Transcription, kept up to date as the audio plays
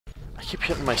I keep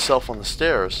hitting myself on the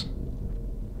stairs.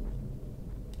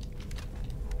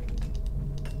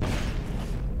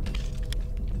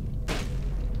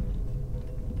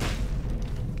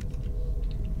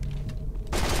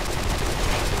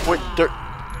 Wait, there...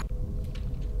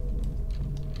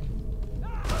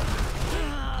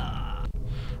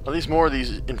 Are these more of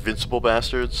these invincible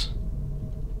bastards?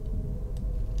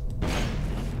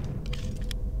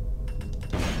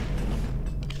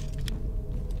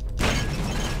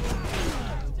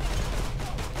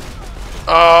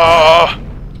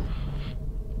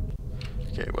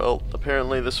 Okay, well,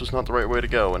 apparently this was not the right way to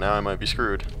go, and now I might be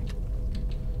screwed.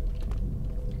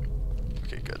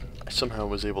 Okay, good. I somehow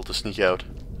was able to sneak out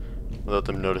without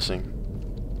them noticing.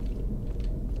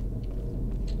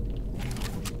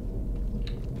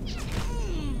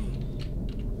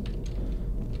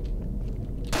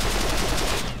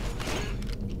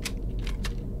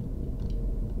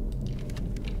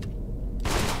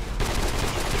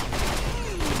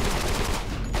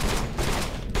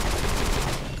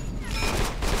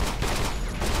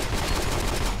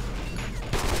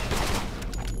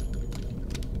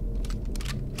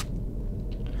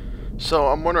 So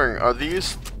I'm wondering, are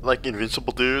these like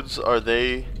invincible dudes? Are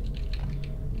they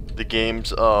the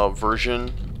game's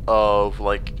version of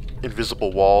like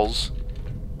invisible walls?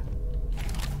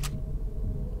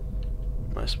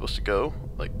 Am I supposed to go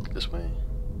like this way?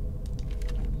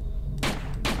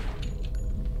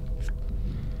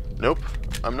 Nope,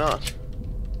 I'm not.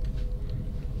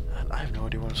 And I have no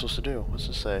idea what I'm supposed to do. What's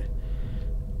this say?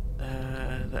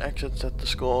 The exits at the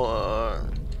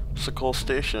school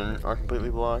station are completely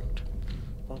blocked.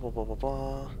 Blah blah blah blah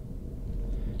blah.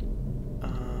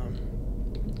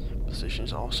 The station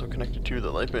is also connected to the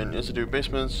Lightbin Institute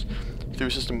basements through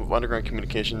a system of underground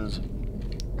communications.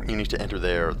 You need to enter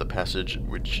there. The passage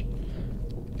which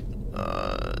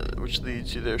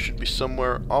leads you there should be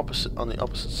somewhere opposite on the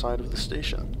opposite side of the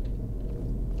station.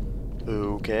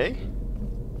 Okay.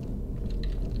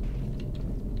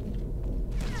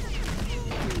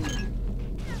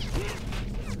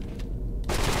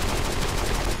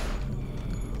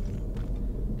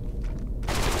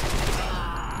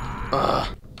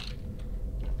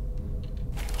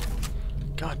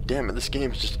 God damn it, this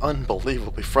game is just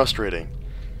unbelievably frustrating.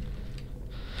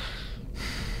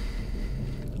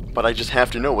 But I just have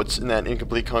to know what's in that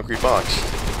incomplete concrete box.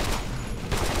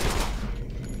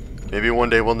 Maybe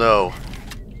one day we'll know.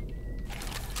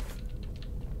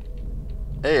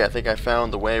 Hey, I think I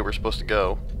found the way we're supposed to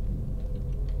go.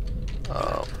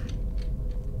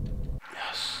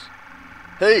 Yes.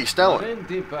 Hey, Stalin!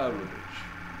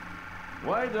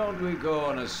 Why don't we go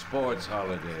on a sports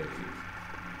holiday?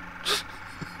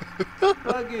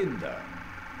 Baginda.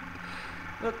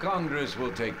 The Congress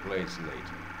will take place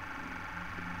later.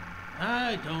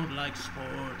 I don't like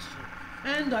sports,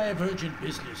 and I have urgent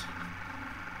business.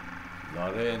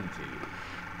 Laurenti,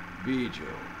 Bijo.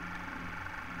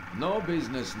 No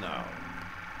business now.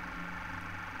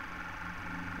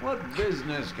 What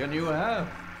business can you have?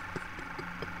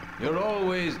 You're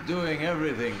always doing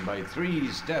everything by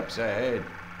 3 steps ahead.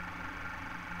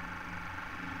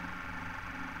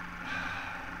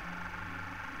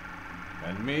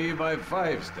 And me by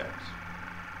 5 steps.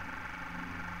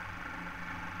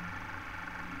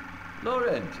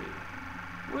 Laurenti,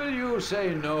 will you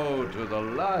say no to the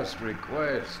last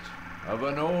request of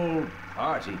an old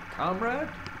party comrade?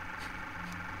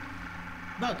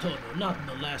 Batono, not in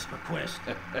the last request.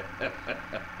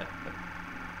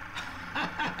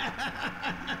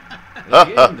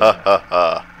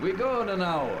 We go in an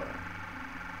hour.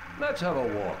 Let's have a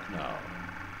walk now.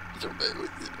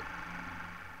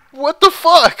 What the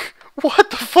fuck?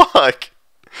 What the fuck?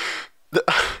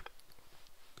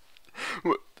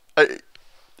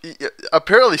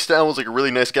 Apparently Stalin was like a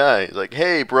really nice guy. He's like,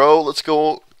 hey bro, let's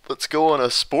go on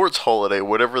a sports holiday,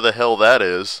 whatever the hell that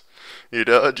is. You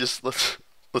know, just let's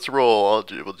roll.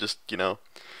 We'll just, you know,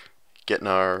 get in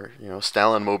our, you know,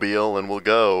 Stalin mobile and we'll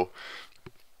go.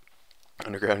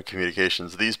 Underground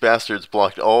communications. These bastards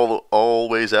blocked all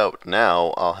ways out.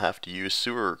 Now I'll have to use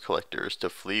sewer collectors to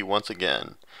flee once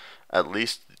again. At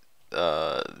least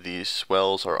these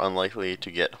swells are unlikely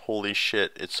to get. Holy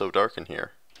shit, it's so dark in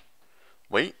here.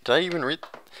 Wait, did I even read?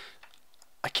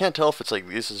 I can't tell if it's like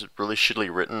this is really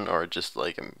shittily written or just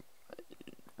like I'm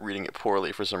reading it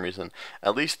poorly for some reason.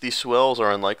 At least these swells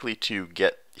are unlikely to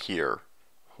get here.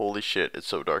 Holy shit, it's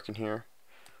so dark in here.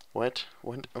 What?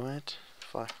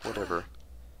 Fuck, whatever.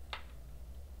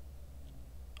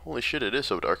 Holy shit, it is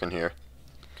so dark in here.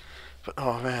 But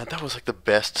oh man, that was like the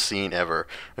best scene ever.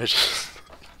 I just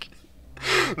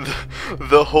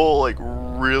the whole like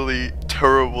really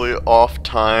terribly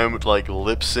off-timed, like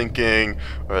lip syncing,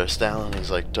 or Stalin is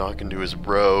like talking to his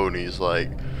bro, and he's like,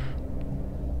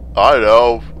 "I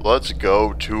know, let's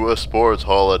go to a sports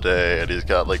holiday," and he's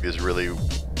got like these really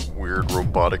weird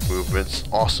robotic movements.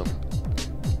 Awesome.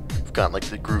 We've got like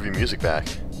the groovy music back.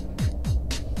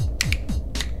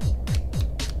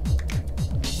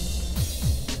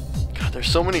 God, there's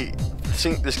so many.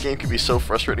 This game can be so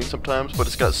frustrating sometimes, but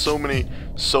it's got so many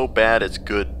so bad it's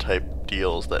good type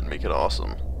deals that make it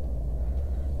awesome.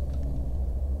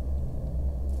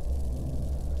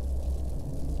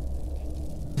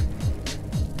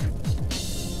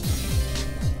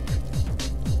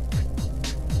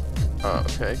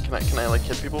 Okay. Can I like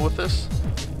hit people with this?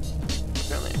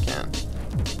 Apparently I can.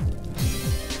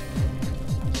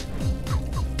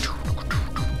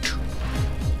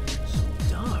 So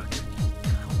dark.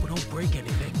 I hope we don't break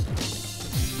anything.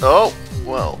 Oh,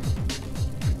 well.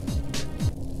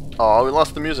 Oh, we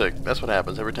lost the music. That's what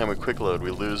happens every time we quick load. We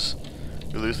lose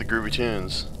the groovy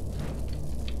tunes.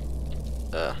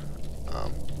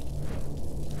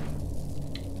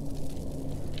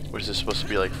 What is this supposed to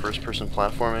be, like first-person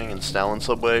platforming in Stalin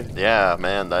Subway? Yeah,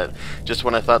 man. That just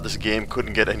when I thought this game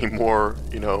couldn't get any more,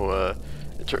 you know,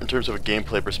 in terms of a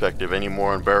gameplay perspective, any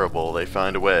more unbearable, they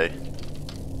find a way.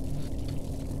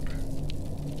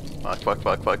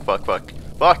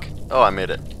 Fuck! Oh, I made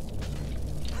it.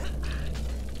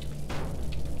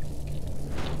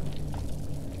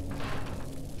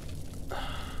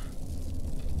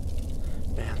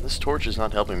 Man, this torch is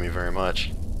not helping me very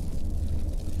much.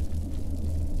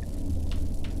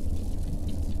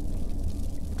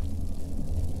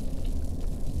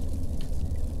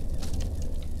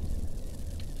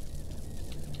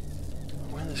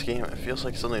 When this game, it feels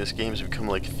like suddenly this game has become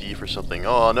like Thief or something.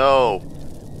 Oh no!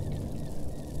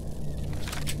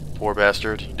 Poor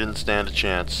bastard, he didn't stand a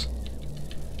chance.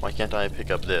 Why can't I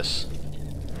pick up this?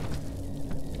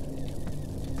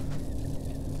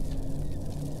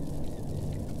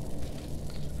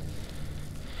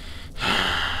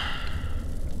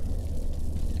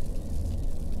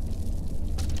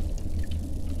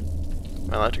 Am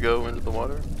I allowed to go into the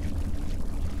water?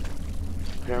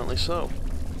 Apparently so.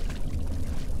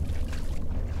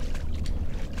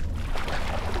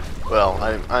 Well,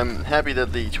 I'm happy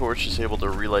that the torch is able to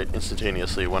relight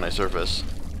instantaneously when I surface.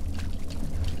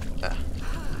 Ah.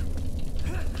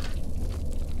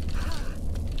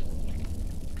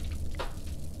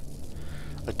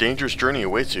 A dangerous journey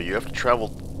awaits you. You have to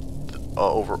travel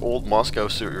over old Moscow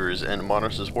sewers and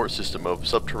modern support system of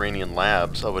subterranean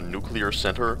labs of a nuclear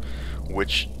center,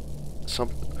 which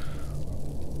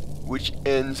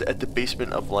ends at the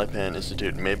basement of Lipan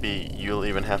Institute. Maybe you'll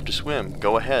even have to swim.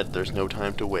 Go ahead, there's no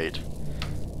time to wait.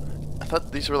 I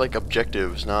thought these were like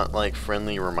objectives, not like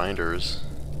friendly reminders.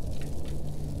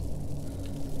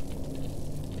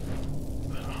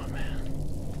 Oh man.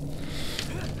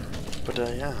 But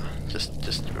yeah, just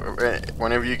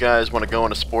whenever you guys want to go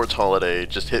on a sports holiday,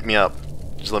 just hit me up.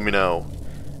 Just let me know.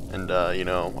 And you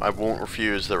know, I won't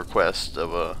refuse the request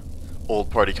of a old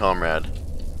party comrade.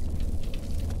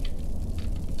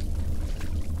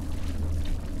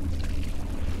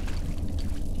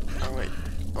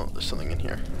 Oh, there's something in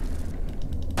here.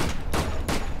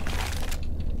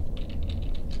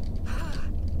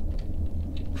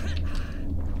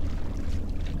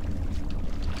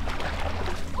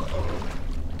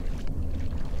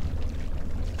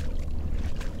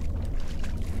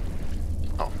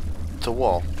 Oh, it's a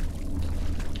wall.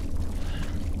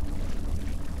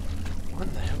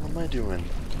 What the hell am I doing?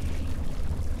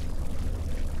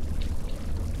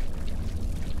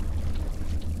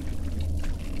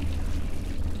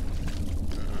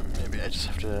 I just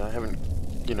have to, I haven't,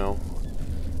 you know,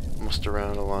 mussed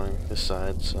around along this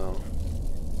side, so.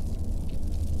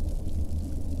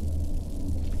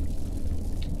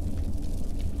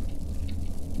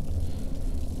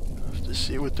 I have to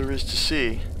see what there is to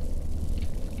see.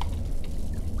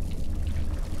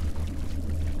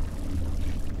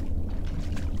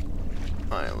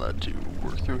 Am I allowed to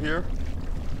work through here?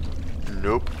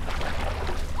 Nope.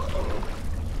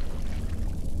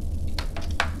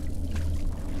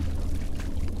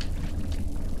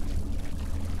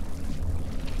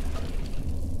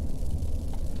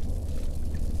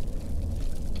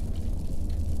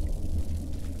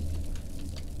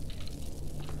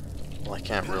 I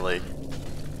can't really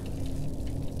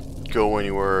go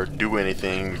anywhere or do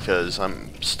anything because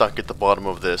I'm stuck at the bottom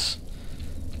of this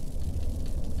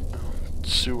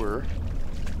sewer.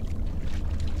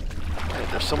 Hey,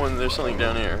 there's something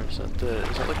down here. Is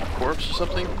that like a corpse or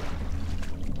something?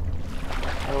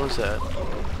 What was that?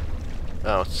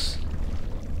 Oh, it's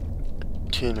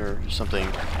a tin or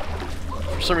something.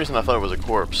 For some reason I thought it was a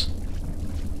corpse.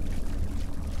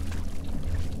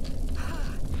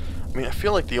 I mean, I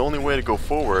feel like the only way to go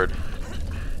forward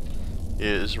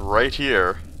is right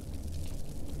here.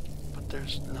 But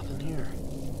there's nothing here.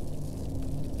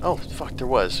 Oh, fuck, there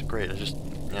was. Great, I just,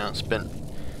 you know, spent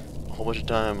a whole bunch of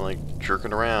time, like,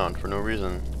 jerking around for no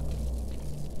reason.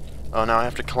 Oh, now I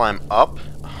have to climb up?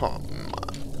 Oh, my.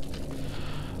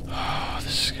 Oh,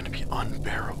 this is gonna be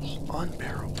unbearable.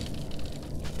 Unbearable.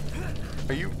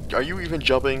 Are you even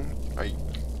jumping? Are you...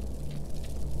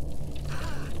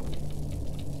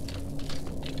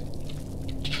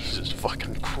 Jesus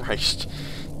fucking Christ.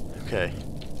 Okay.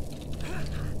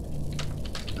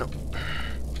 No.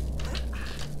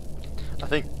 I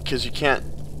think because you can't...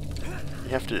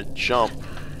 You have to jump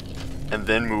and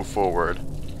then move forward.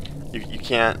 You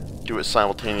can't do it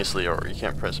simultaneously, or you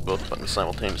can't press both buttons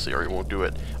simultaneously, or you won't do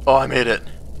it. Oh, I made it!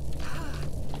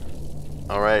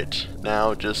 Alright,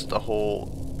 now just a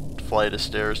whole flight of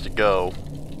stairs to go.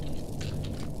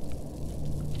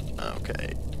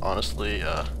 Okay, honestly,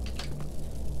 I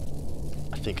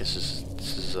think this is,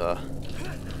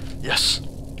 yes!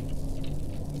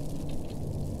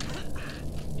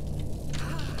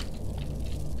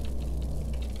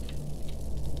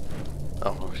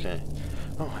 Oh, okay.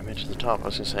 Oh, I made it to the top. I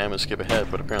was gonna say I'm gonna skip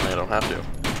ahead, but apparently I don't have to.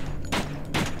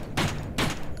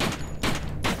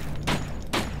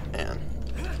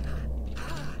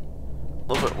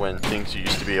 Love it when things you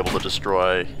used to be able to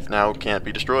destroy now can't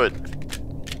be destroyed.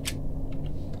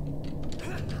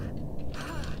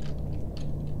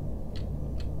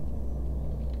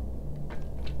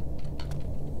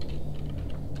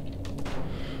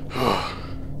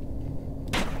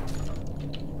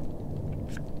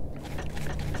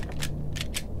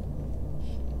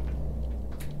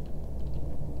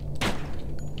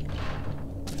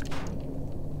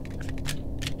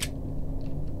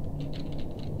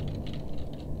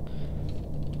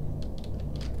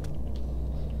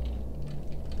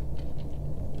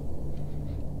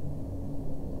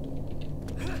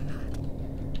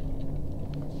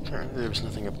 Apparently there was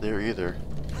nothing up there either.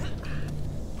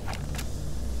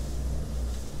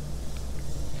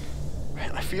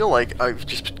 Man, I feel like I've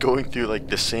just been going through like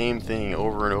the same thing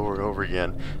over and over and over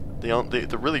again.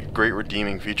 The really great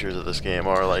redeeming features of this game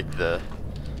are like the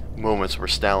moments where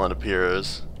Stalin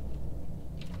appears.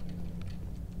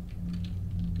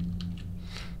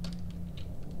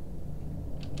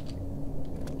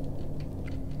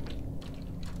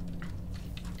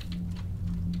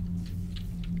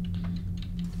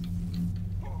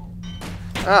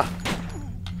 Ah!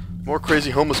 More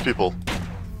crazy homeless people.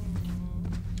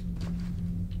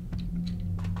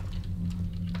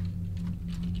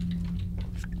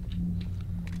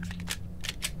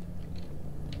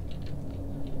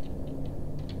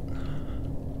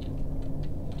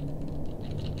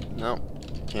 No,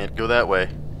 can't go that way.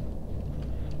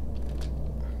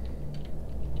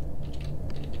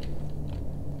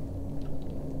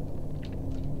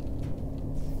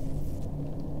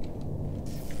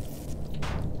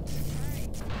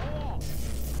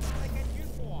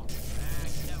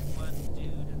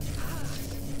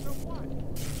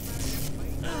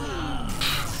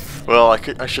 Well,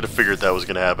 I should have figured that was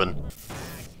gonna happen.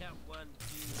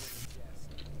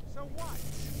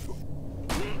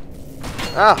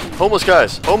 Ah, homeless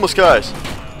guys! Homeless guys!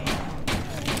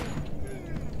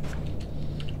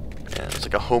 Yeah, it's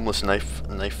like a homeless knife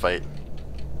fight.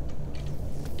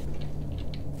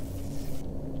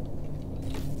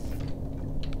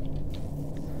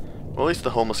 Well, at least the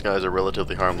homeless guys are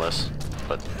relatively harmless,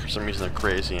 but for some reason they're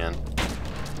crazy and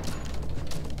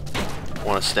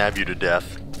want to stab you to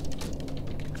death.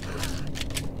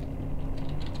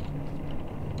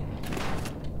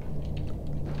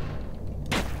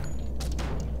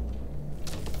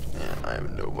 I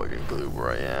have no fucking clue where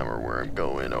I am or where I'm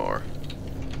going or...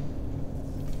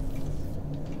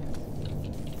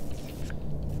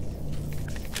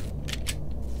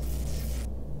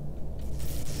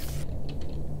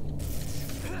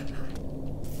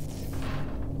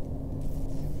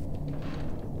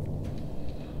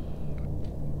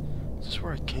 Is this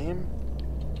where I came?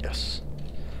 Yes.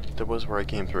 That was where I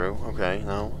came through. Okay,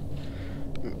 now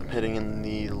I'm heading in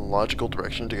the logical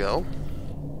direction to go.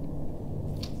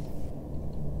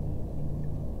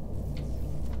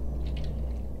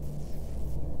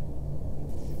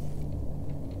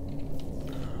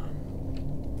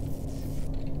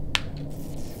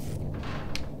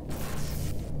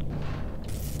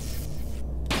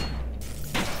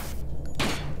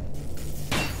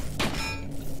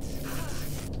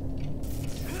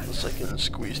 I can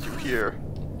squeeze through here,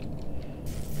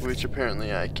 which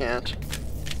apparently I can't.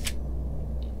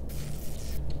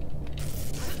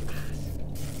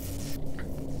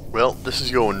 Well, this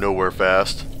is going nowhere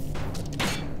fast.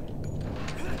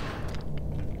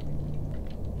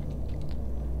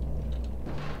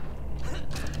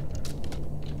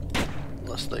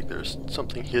 Unless, like, there's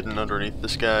something hidden underneath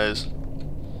this guy's.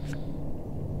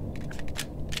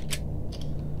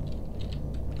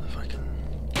 If I can...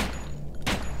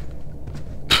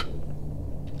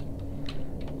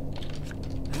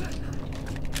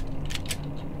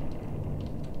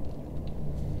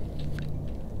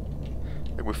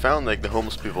 Like, we found, like, the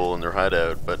homeless people in their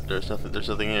hideout, but there's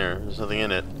nothing here. There's nothing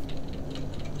in it.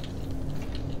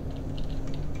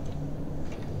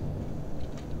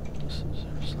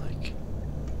 There's like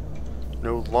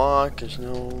no lock, there's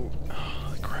no...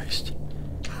 Oh, Christ.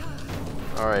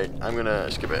 Alright, I'm gonna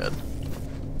skip ahead.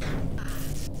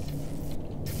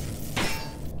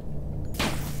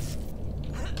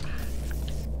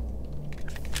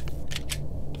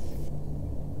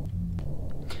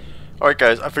 Alright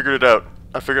guys, I figured it out.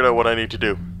 I figured out what I need to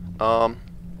do.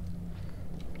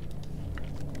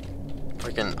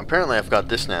 Apparently I've got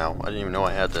this now. I didn't even know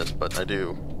I had this, but I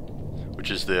do. Which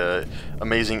is the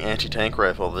amazing anti-tank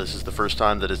rifle. This is the first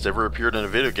time that it's ever appeared in a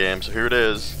video game, so here it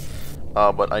is.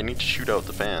 But I need to shoot out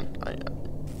the fan.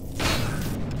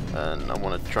 And I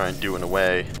want to try and do it in a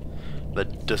way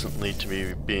that doesn't lead to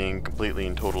me being completely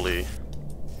and totally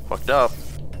fucked up.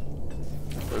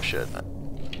 Oh shit.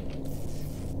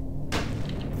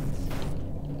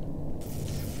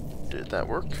 Did that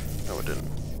work? No, it didn't.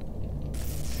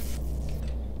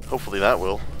 Hopefully that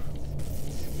will.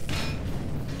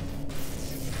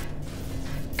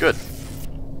 Good.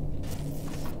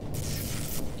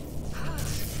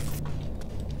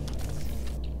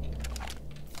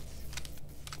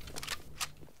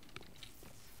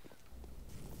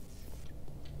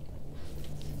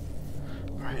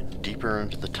 Alright, deeper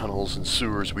into the tunnels and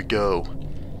sewers we go.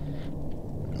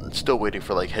 Still waiting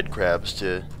for, like, head crabs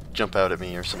to jump out at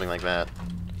me or something like that.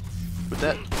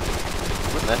 Wouldn't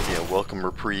that be a welcome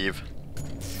reprieve?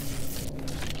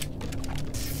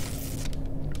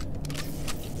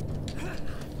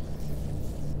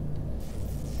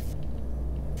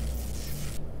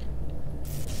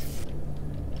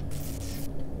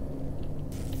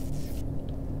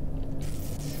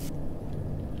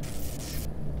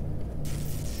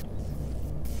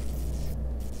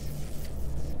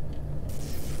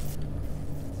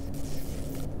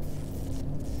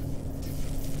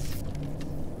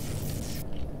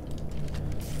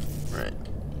 Right,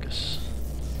 guess.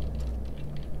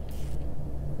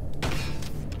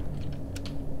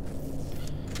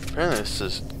 Apparently this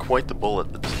is quite the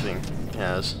bullet that this thing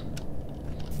has.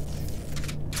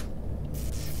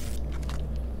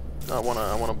 I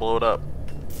wanna blow it up.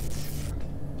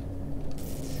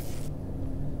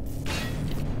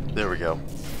 There we go.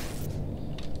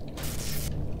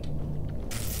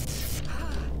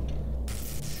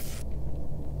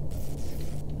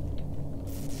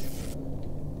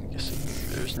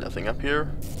 There's nothing up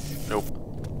here? Nope.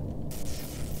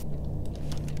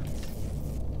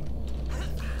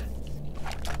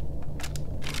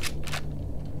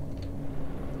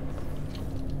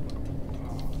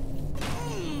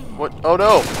 What? Oh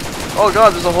no! Oh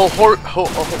god, there's a whole horde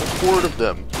of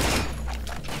them.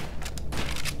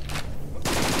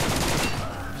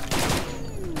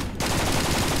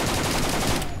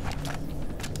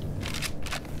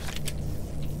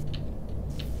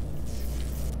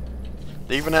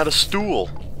 They even had a stool.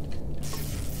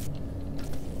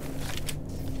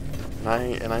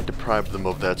 And I deprived them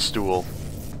of that stool.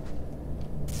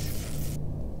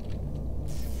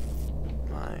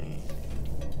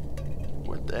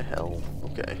 What the hell?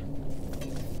 Okay.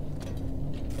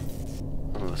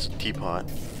 Oh, this teapot.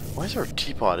 Why is there a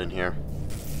teapot in here?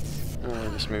 I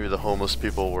guess maybe the homeless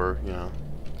people were, you know,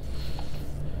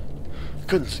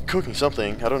 cooking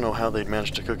something. I don't know how they'd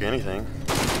managed to cook anything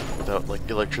without, like,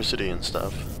 electricity and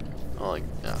stuff. Oh, like,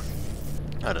 yeah.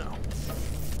 I don't know.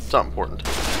 It's not important.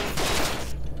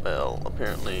 Well,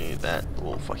 apparently that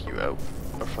will fuck you out.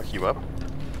 Or fuck you up.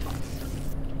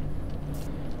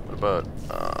 What about,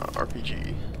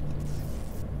 RPG?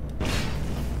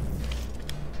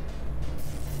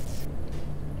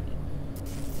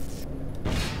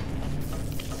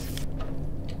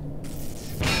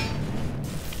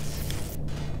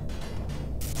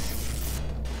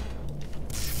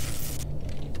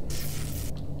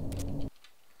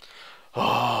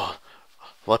 Oh,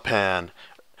 Lepan.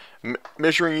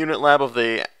 Measuring Unit Lab of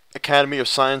the Academy of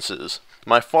Sciences.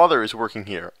 My father is working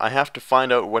here. I have to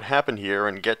find out what happened here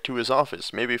and get to his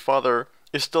office. Maybe father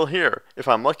is still here. If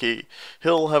I'm lucky,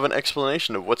 he'll have an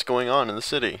explanation of what's going on in the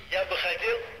city.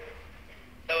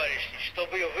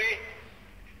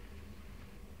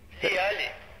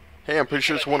 Hey, Hey, I'm pretty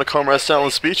sure it's one of Comrade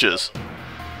Stalin's speeches.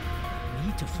 I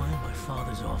need to find my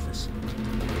father's office.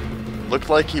 Looked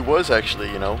like he was actually,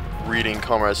 you know, reading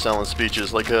Comrade Stalin's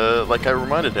speeches like I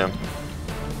reminded him.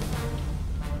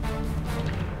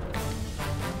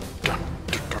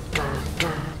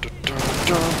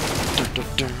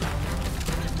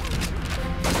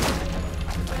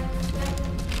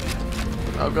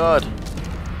 Oh God.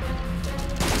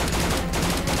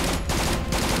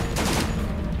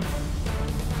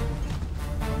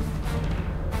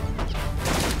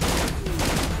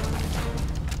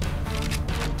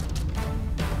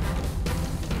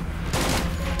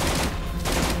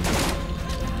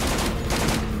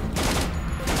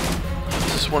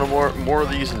 Is this one of more of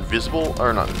these invisible,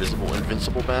 or not invisible,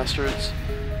 invincible bastards?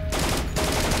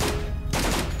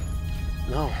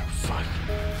 No, fuck.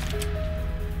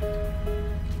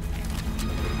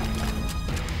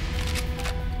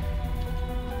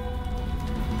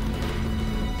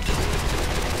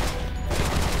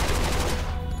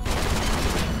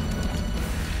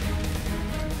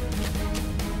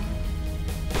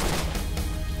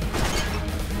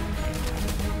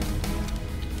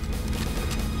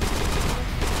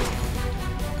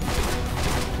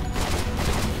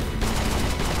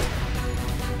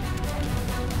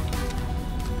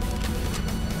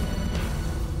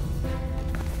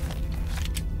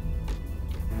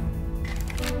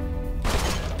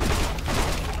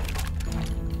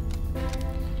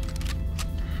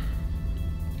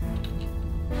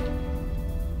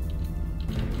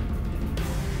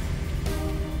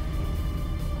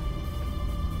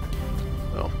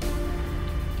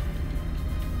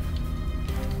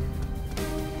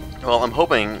 Well, I'm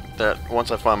hoping that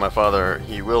once I find my father,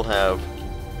 he will have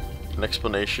an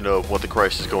explanation of what the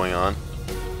Christ is going on.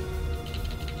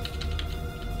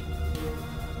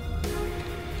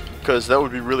 Because that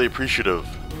would be really appreciative,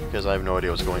 because I have no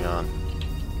idea what's going on.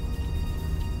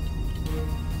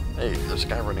 Hey, there's a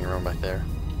guy running around back there.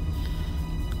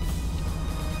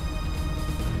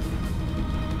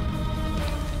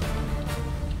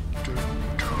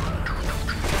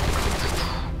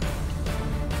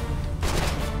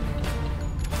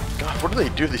 God, what do they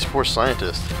do to these poor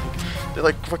scientists? They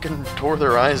like fucking tore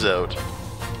their eyes out.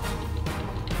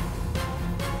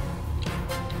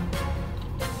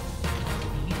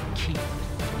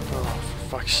 Oh,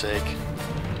 for fuck's sake.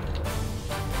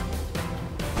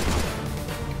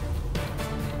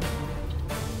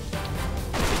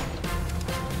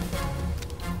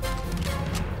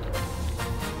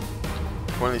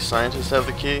 One of these scientists have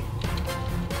the key?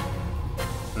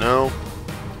 No.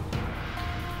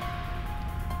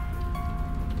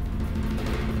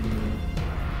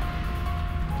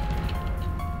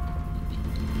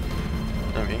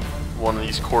 I mean, one of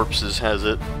these corpses has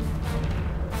it.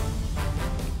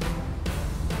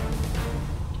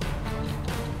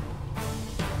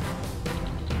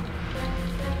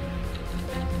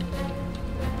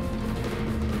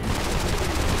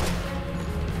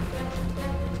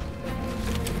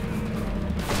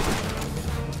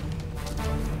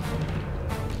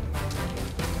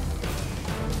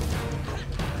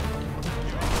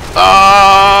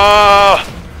 Ah!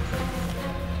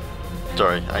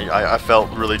 Sorry, I felt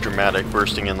really dramatic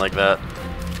bursting in like that.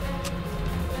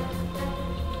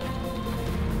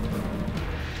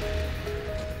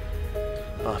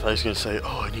 Oh, I thought he was gonna say,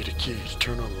 "Oh, I need a key to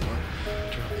turn on the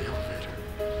light, turn on the elevator."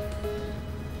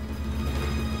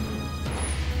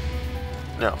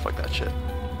 No, fuck that shit.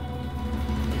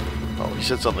 Oh, he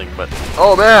said something, but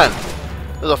oh man,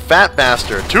 there's a fat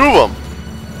bastard, two of them.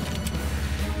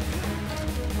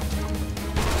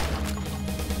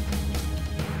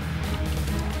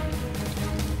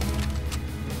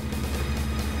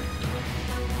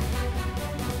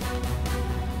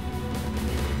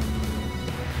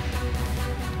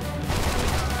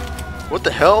 What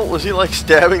the hell? Was he like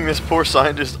stabbing this poor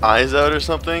scientist's eyes out or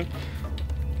something?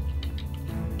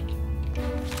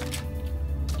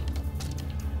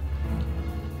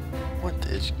 What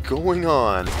is going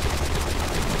on?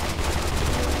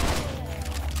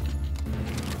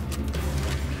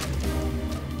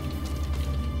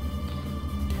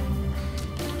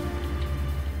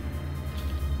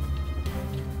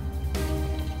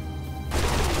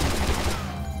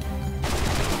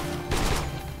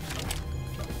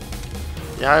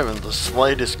 Yeah, I haven't the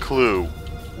slightest clue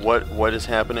what is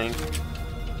happening.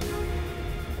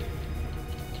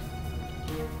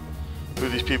 Who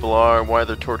these people are, why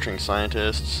they're torturing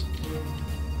scientists.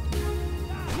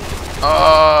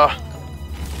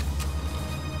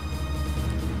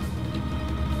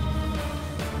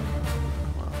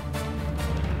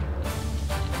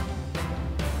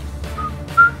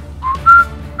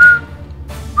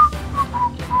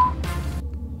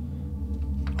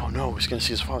 gonna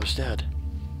see his father's dead.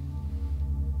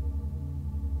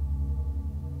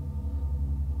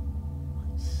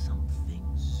 Something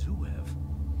Zuev.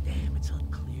 Damn, it's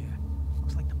unclear.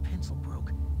 Looks like the pencil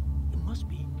broke. It must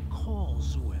be call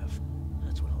Zuev.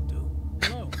 That's what I'll do.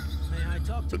 Hello. May I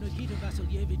talk to Nikita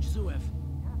Vasilyevich Zuev?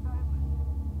 Yes, I'm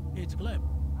listening. It's Gleb.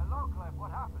 Hello, Cliff.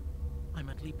 What happened? I'm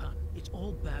at Lipan. It's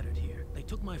all battered here. They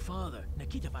took my father,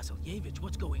 Nikita Vasilyevich.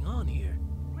 What's going on here?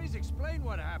 Please explain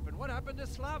what happened. What happened to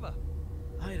Slava?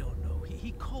 I don't know.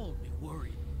 He called me,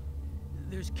 worried.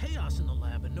 There's chaos in the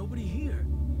lab and nobody here.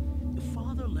 The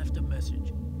father left a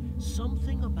message.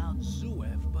 Something about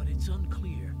Zuev, but it's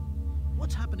unclear.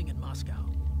 What's happening in Moscow?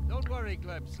 Don't worry,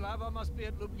 Gleb. Slava must be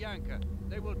at Lubyanka.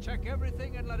 They will check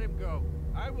everything and let him go.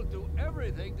 I will do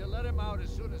everything to let him out as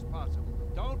soon as possible.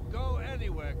 Don't go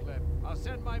anywhere, Gleb. I'll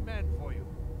send my men for you.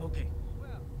 Okay.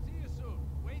 Well, see you soon.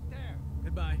 Wait there.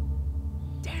 Goodbye.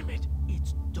 Damn it!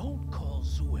 It's don't call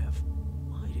Zuev.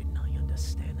 Why didn't I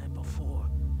understand that before?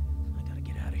 I gotta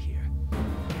get out of here.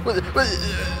 But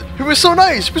he was so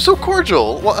nice. He was so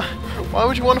cordial. Why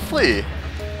would you want to flee?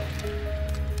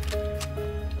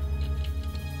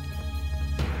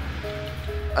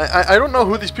 I don't know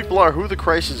who these people are. Who the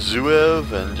Christ is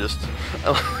Zuev and just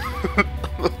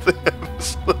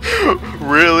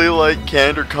really like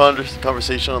candid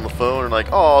conversation on the phone and like,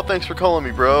 oh, thanks for calling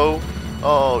me, bro.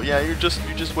 Oh yeah, you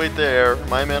just wait there.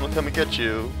 My man will come and get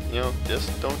you. You know,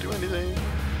 just don't do anything.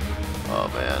 Oh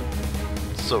man,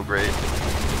 it's so great.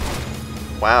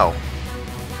 Wow.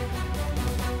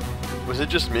 Was it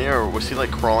just me or was he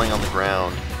like crawling on the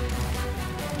ground?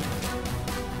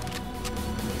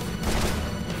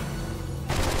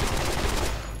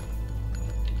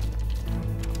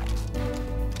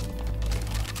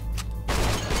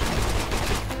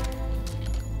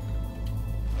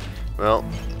 Well,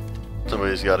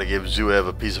 somebody's got to give Zuev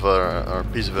a piece of our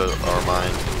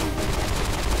mind.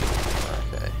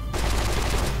 Okay.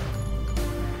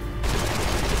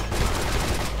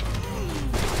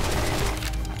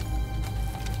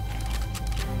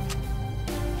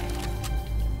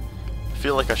 I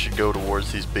feel like I should go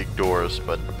towards these big doors,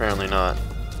 but apparently not.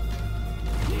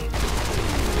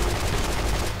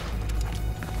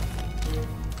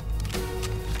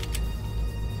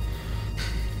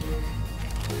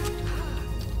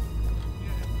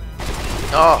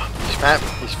 Oh,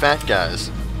 these fat guys.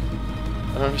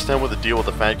 I don't understand what the deal with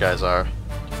the fat guys are.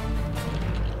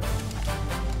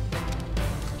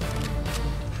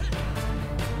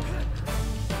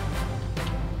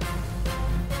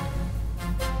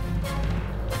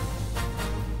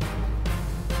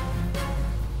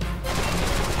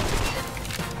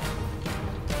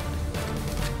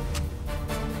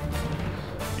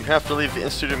 You have to leave the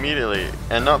institute immediately,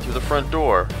 and not through the front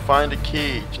door. Find a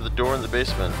key to the door in the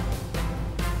basement.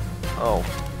 Oh,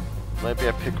 maybe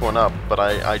I picked one up, but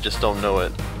I just don't know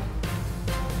it.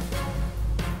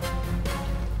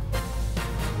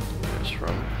 It's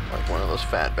from like one of those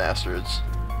fat bastards.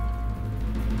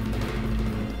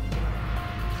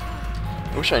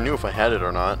 I wish I knew if I had it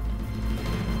or not.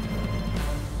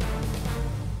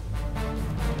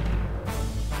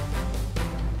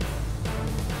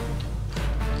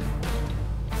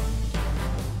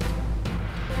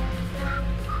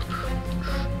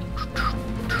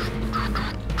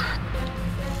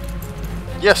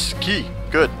 Yes, key.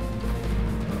 Good.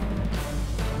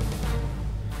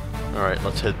 All right,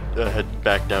 let's head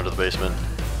back down to the basement.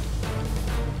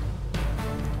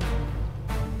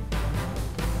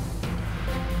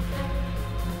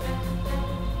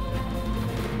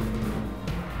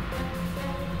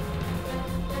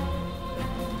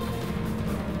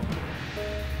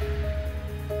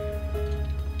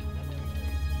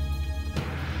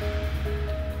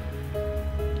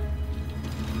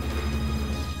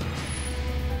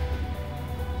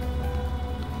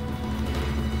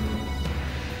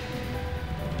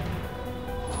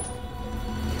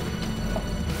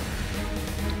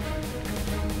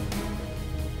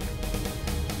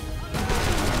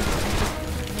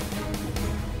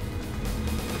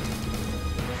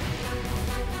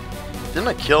 Didn't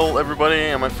I kill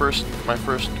everybody on my first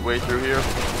way through here?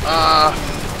 Ah!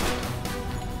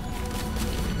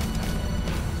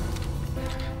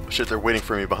 Shit, they're waiting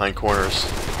for me behind corners.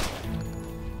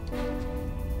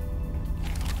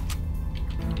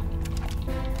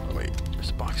 Oh wait, there's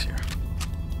a box here.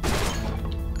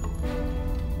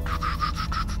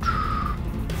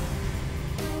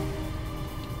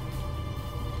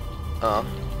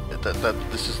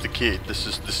 This is the key. This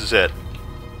is it.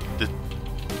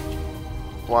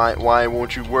 Why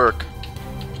won't you work?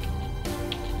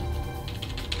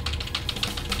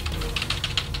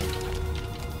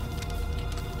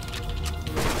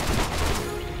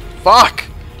 Fuck!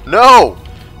 No!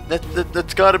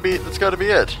 That's gotta be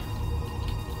it.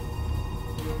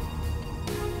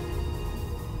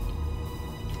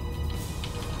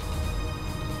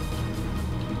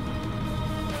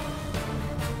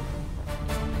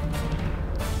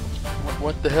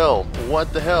 What the hell?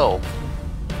 What the hell?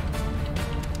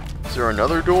 Is there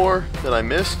another door that I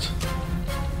missed?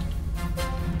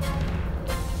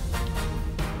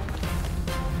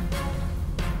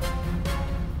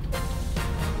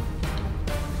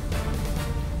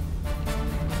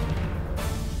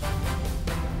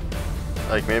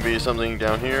 Like maybe something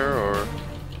down here, or...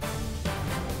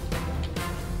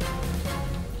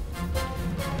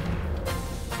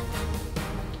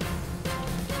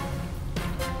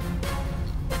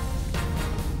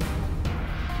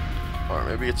 Or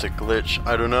maybe it's a glitch.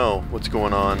 I don't know what's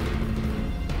going on.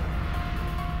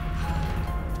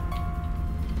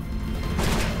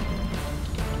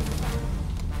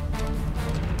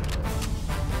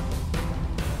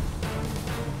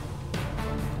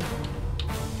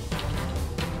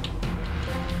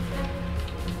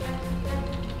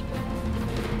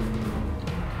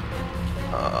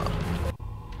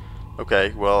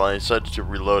 Okay, well, I decided to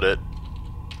reload it.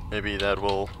 Maybe that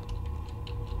will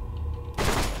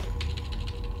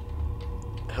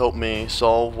help me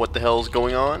solve what the hell is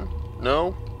going on?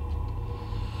 No?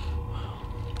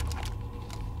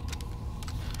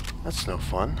 That's no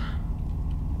fun.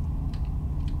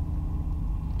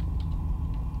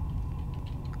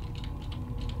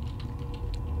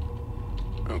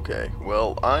 Okay,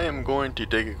 well, I am going to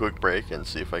take a quick break and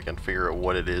see if I can figure out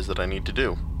what it is that I need to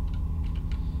do.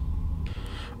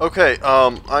 Okay,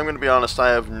 I'm gonna be honest, I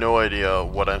have no idea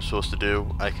what I'm supposed to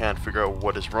do. I can't figure out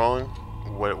what is wrong,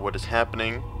 what is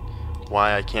happening,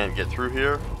 why I can't get through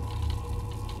here.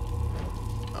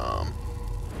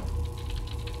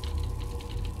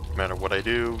 No matter what I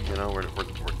do, you know, we're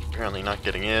apparently not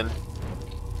getting in.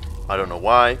 I don't know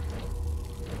why.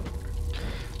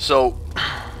 So,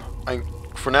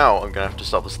 for now, I'm gonna have to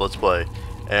stop this Let's Play.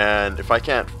 And if I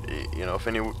can't, you know, if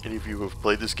any of you have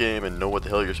played this game and know what the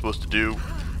hell you're supposed to do,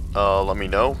 let me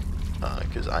know,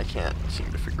 because I can't seem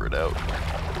to figure it out.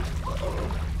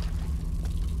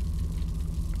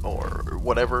 Or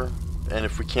whatever. And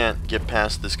if we can't get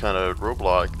past this kind of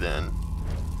roadblock, then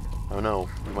I don't know,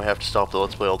 we might have to stop the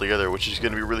Let's Play altogether, which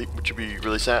would be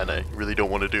really sad, and I really don't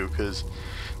want to do, because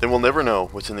then we'll never know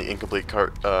what's in the incomplete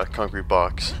concrete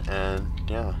box, and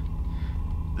yeah,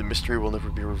 the mystery will never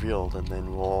be revealed, and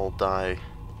then we'll all die,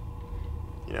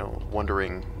 you know,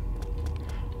 wondering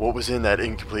what was in that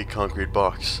incomplete concrete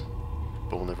box,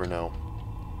 but we'll never know.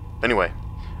 Anyway,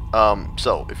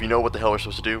 so if you know what the hell we're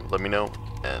supposed to do, let me know,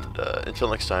 and until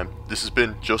next time, this has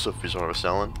been Joseph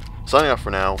Stalin, signing off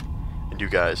for now, and you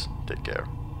guys take care.